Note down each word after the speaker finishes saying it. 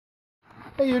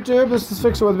Hey YouTube, this is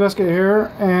Fix It with Biscuit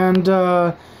here, and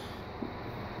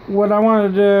what I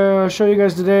wanted to show you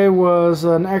guys today was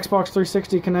an Xbox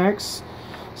 360 Kinect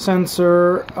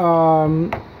sensor,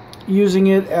 using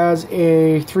it as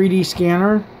a 3D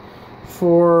scanner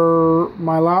for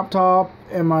my laptop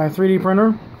and my 3D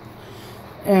printer.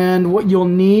 And what you'll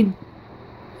need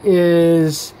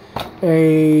is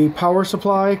a power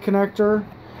supply connector,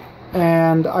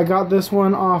 and I got this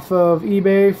one off of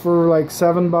eBay for like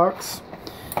 $7.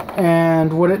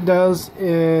 And what it does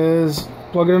is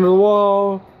plug it into the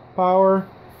wall, power.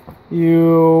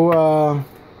 It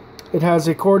has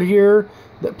a cord here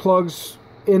that plugs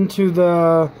into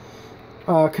the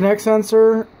Kinect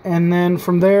sensor, and then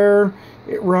from there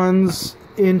it runs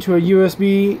into a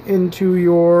USB into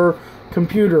your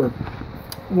computer.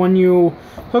 When you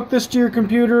hook this to your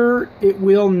computer, it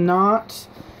will not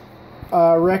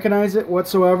recognize it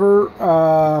whatsoever.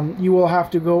 You will have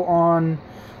to go on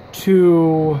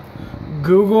to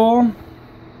Google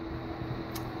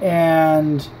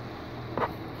and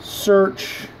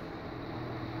search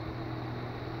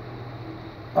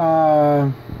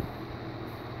I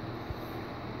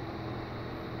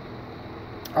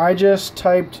just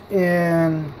typed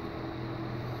in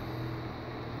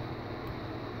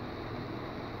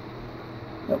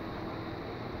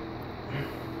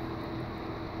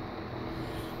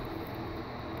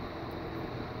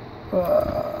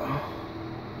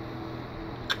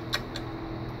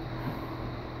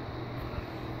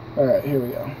alright, here we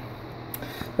go.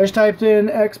 I just typed in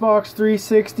Xbox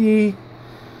 360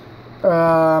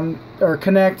 or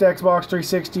Kinect Xbox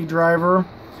 360 driver,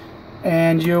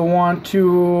 and you want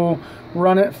to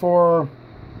run it for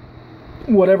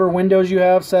whatever Windows you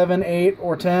have, 7, 8,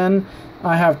 or 10.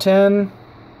 I have 10,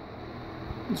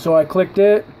 so I clicked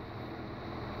it,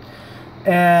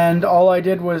 and all I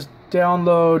did was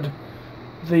download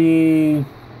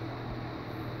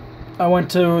I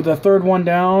went to the third one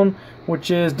down,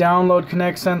 which is download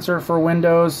Kinect sensor for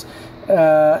Windows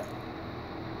SDK,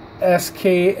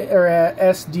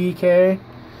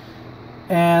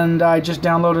 and I just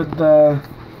downloaded the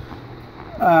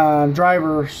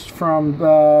drivers from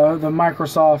the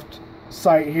Microsoft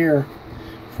site here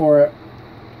for it,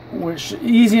 which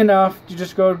easy enough. You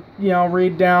just go,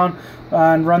 read down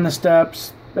and run the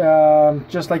steps,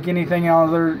 just like anything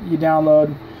other you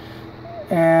download.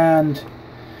 And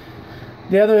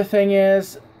the other thing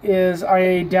is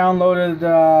I downloaded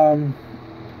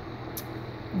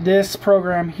this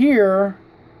program here,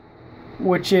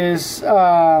 which is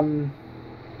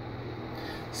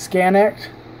Kinect,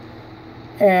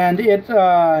 and it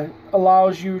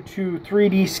allows you to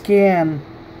 3D scan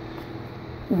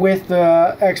with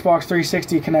the Xbox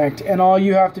 360 Kinect. And all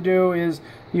you have to do is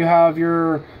you have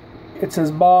it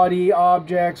says body,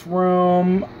 objects,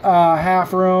 room,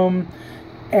 half room,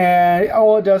 and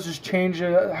all it does is change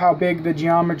how big the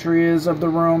geometry is of the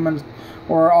room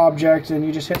or object, and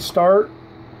you just hit start.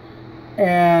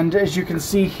 And as you can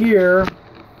see here,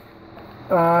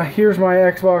 here's my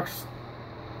Xbox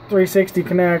 360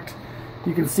 Kinect.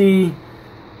 You can see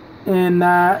in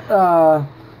that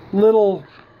little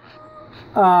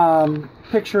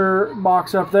picture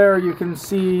box up there, you can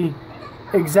see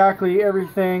exactly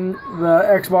everything the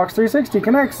Xbox 360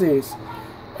 Kinect sees.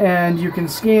 And you can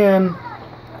scan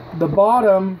the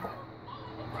bottom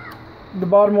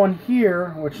one here,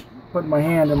 which put my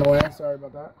hand in the way, sorry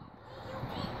about that.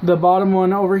 The bottom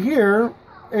one over here,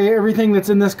 everything that's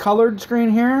in this colored screen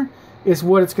here is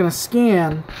what it's going to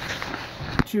scan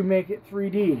to make it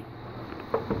 3D.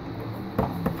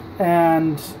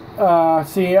 And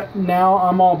see, now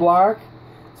I'm all black.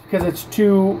 It's because it's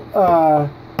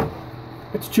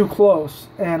too close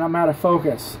and I'm out of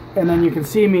focus. And then you can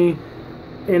see me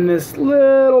in this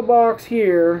little box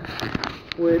here,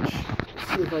 which, let's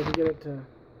see if I can get it to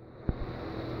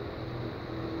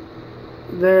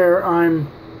there. I'm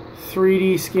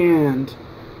 3D scanned,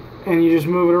 and you just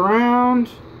move it around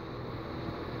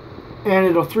and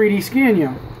it'll 3D scan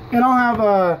you. And I'll have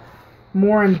a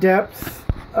more in-depth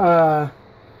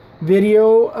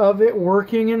video of it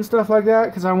working and stuff like that,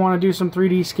 because I want to do some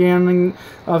 3D scanning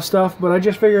of stuff. But I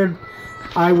just figured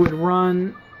I would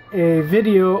run a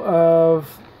video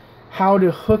of how to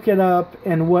hook it up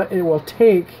and what it will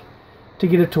take to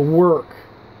get it to work.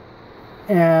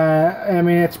 And I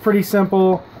mean, it's pretty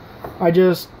simple. I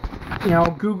just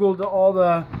Googled all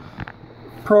the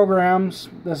programs.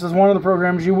 This is one of the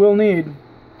programs you will need,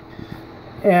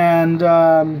 and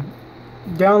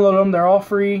download them. They're all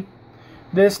free.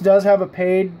 This does have a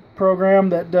paid program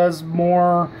that does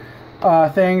more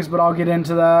things, but I'll get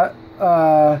into that.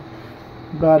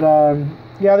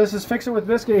 yeah, this is Fix It with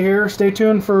Biscuit here. Stay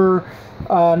tuned for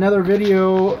another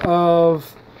video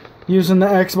of using the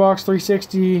Xbox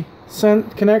 360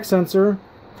 Kinect sensor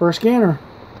for a scanner.